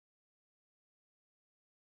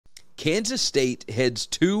Kansas State heads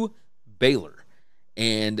to Baylor.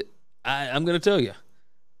 And I'm going to tell you,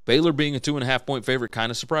 Baylor being a 2.5-point favorite kind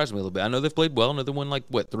of surprised me a little bit. I know they've played well. I know they won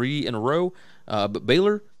 3 in a row. But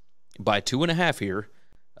Baylor by 2.5 here.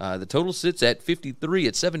 The total sits at 53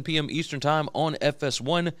 at 7 p.m. Eastern Time on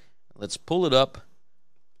FS1. Let's pull it up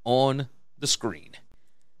on the screen.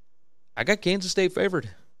 I got Kansas State favored.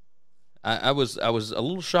 I was a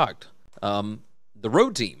little shocked. The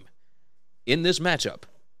road team in this matchup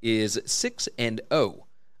is 6-0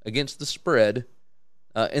 against the spread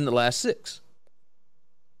in the last 6.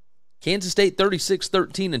 Kansas State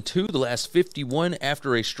 36-13-2 the last 51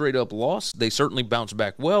 after a straight-up loss. They certainly bounced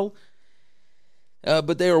back well.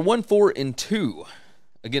 But they are 1-4-2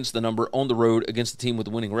 against the number on the road against the team with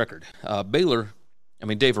a winning record. Baylor,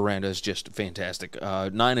 Dave Aranda is just fantastic.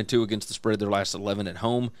 9-2 against the spread their last 11 at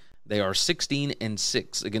home. They are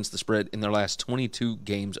 16-6 against the spread in their last 22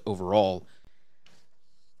 games overall.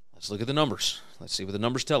 Let's look at the numbers. Let's see what the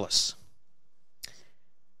numbers tell us.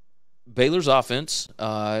 Baylor's offense,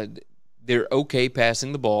 they're okay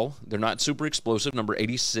passing the ball. They're not super explosive, number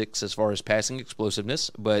 86 as far as passing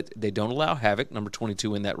explosiveness, but they don't allow havoc, number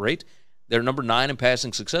 22 in that rate. They're number 9 in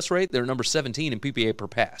passing success rate. They're number 17 in PPA per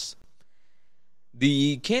pass.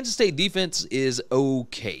 The Kansas State defense is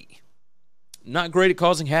okay. Not great at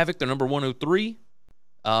causing havoc. They're number 103.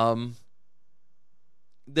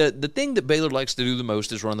 The thing that Baylor likes to do the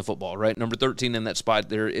most is run the football, right? Number 13 in that spot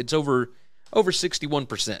there. It's over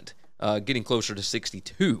 61%, getting closer to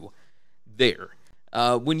 62 there.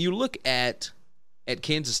 When you look at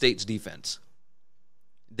Kansas State's defense,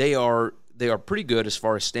 they are pretty good as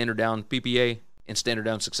far as standard down PPA and standard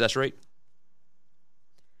down success rate.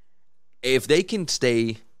 If they can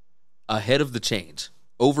stay ahead of the chains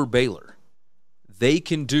over Baylor, they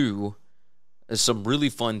can do some really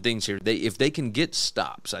fun things here. If they can get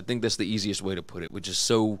stops, I think that's the easiest way to put it, which is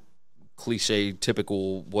so cliche,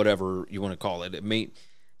 typical, whatever you want to call it.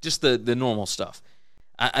 Just the normal stuff.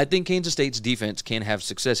 I think Kansas State's defense can have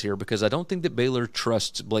success here because I don't think that Baylor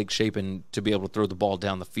trusts Blake Shapen to be able to throw the ball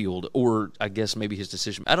down the field, or I guess maybe his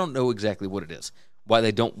decision. I don't know exactly what it is, why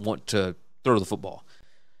they don't want to throw the football.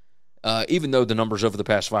 Even though the numbers over the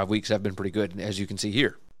past 5 weeks have been pretty good, as you can see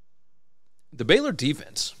here. The Baylor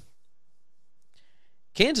defense,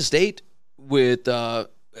 Kansas State with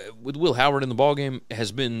Will Howard in the ballgame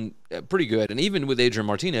has been pretty good, and even with Adrian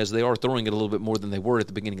Martinez, they are throwing it a little bit more than they were at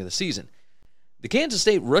the beginning of the season. The Kansas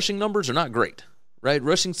State rushing numbers are not great, right?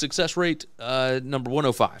 Rushing success rate, number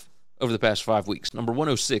 105 over the past 5 weeks, number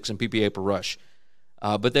 106 in PPA per rush.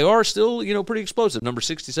 But they are still, pretty explosive. Number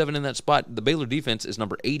 67 in that spot. The Baylor defense is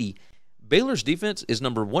number 80. Baylor's defense is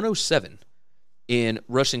number 107 in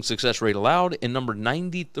rushing success rate allowed and number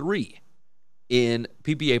 93 in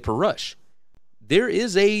PPA per rush. There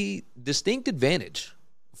is a distinct advantage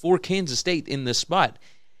for Kansas State in this spot.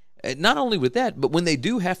 Not only with that, but when they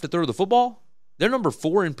do have to throw the football, they're number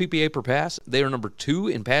 4 in PPA per pass. They are number 2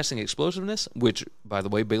 in passing explosiveness, which, by the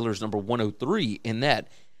way, Baylor is number 103 in that.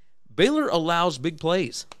 Baylor allows big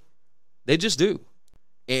plays. They just do.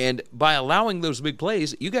 And by allowing those big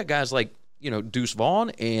plays, you got guys like, Deuce Vaughn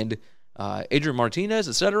and Adrian Martinez,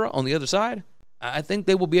 etc. on the other side. I think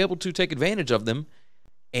they will be able to take advantage of them.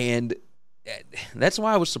 And that's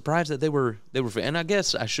why I was surprised that they were, and I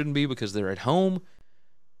guess I shouldn't be because they're at home.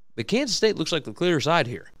 But Kansas State looks like the clear side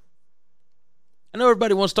here. I know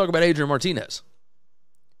everybody wants to talk about Adrian Martinez,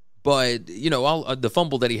 but, the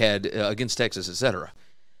fumble that he had against Texas, etc.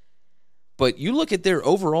 But you look at their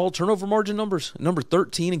overall turnover margin numbers, number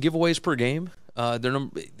 13 in giveaways per game.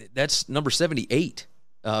 That's number 78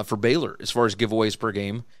 for Baylor as far as giveaways per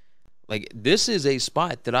game. This is a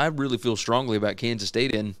spot that I really feel strongly about Kansas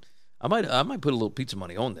State in. I might put a little pizza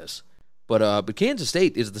money on this. But Kansas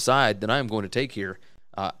State is the side that I am going to take here.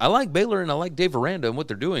 I like Baylor and I like Dave Aranda and what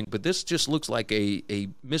they're doing, but this just looks like a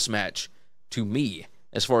mismatch to me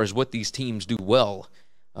as far as what these teams do well.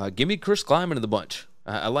 Give me Chris Kleiman in the bunch.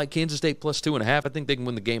 I like Kansas State plus 2.5. I think they can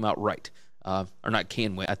win the game outright. Or not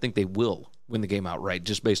can win. I think they will win the game outright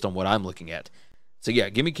just based on what I'm looking at. So, yeah,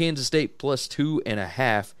 give me Kansas State plus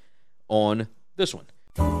 2.5 on this one.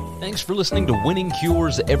 Thanks for listening to Winning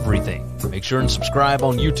Cures Everything. Make sure and subscribe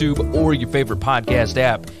on YouTube or your favorite podcast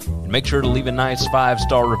app. And make sure to leave a nice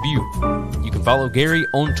 5-star review. You can follow Gary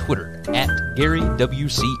on Twitter at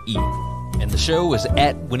GaryWCE. And the show is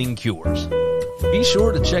at Winning Cures. Be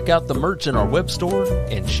sure to check out the merch in our web store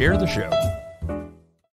and share the show.